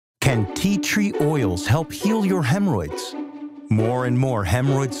Can tea tree oils help heal your hemorrhoids? More and more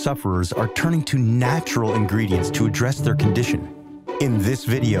hemorrhoid sufferers are turning to natural ingredients to address their condition. In this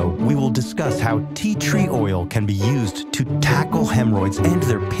video, we will discuss how tea tree oil can be used to tackle hemorrhoids and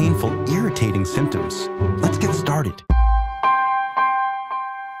their painful, irritating symptoms. Let's get started.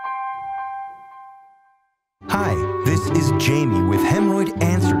 Hi, this is Jamie with Hemorrhoid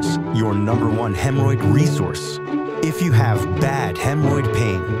Answers, your #1 hemorrhoid resource. If you have bad hemorrhoid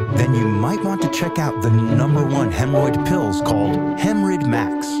pain, then you might want to check out the #1 hemorrhoid pills called HemRid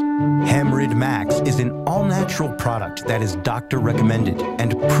Max. HemRid Max is an all-natural product that is doctor recommended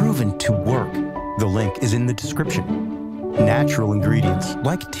and proven to work. The link is in the description. Natural ingredients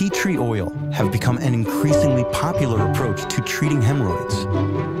like tea tree oil have become an increasingly popular approach to treating hemorrhoids.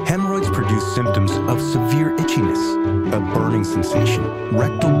 Hemorrhoids produce symptoms of severe itchiness, a burning sensation,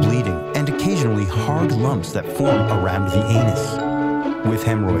 rectal bleeding, and occasionally hard lumps that form around the anus. With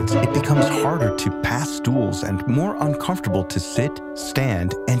hemorrhoids, it becomes harder to pass stools and more uncomfortable to sit,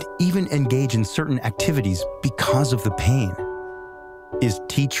 stand, and even engage in certain activities because of the pain. Is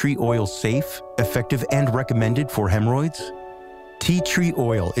tea tree oil safe, effective, and recommended for hemorrhoids? Tea tree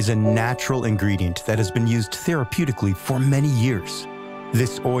oil is a natural ingredient that has been used therapeutically for many years.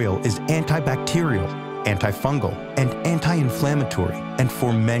 This oil is antibacterial, antifungal, and anti-inflammatory, and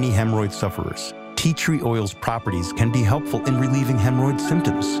for many hemorrhoid sufferers, tea tree oil's properties can be helpful in relieving hemorrhoid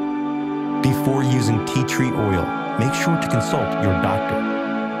symptoms. Before using tea tree oil, make sure to consult your doctor.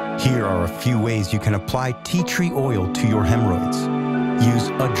 Here are a few ways you can apply tea tree oil to your hemorrhoids. Use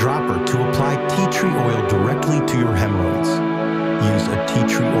a dropper to apply tea tree oil directly to your hemorrhoids. Use a tea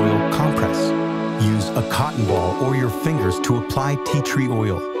tree oil compress. Use a cotton ball or your fingers to apply tea tree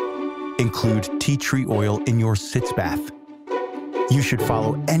oil. Include tea tree oil in your sitz bath. You should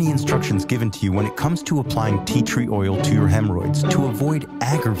follow any instructions given to you when it comes to applying tea tree oil to your hemorrhoids to avoid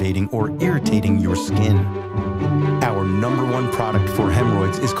aggravating or irritating your skin. Our #1 product for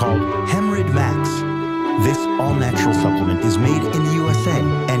hemorrhoids is called HemRid Max. This all-natural supplement is made in the USA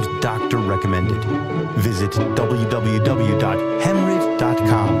and doctor recommended. Visit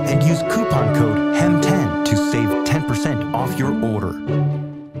www.hemrid.com and use coupon code HEM10 to save 10% off your order.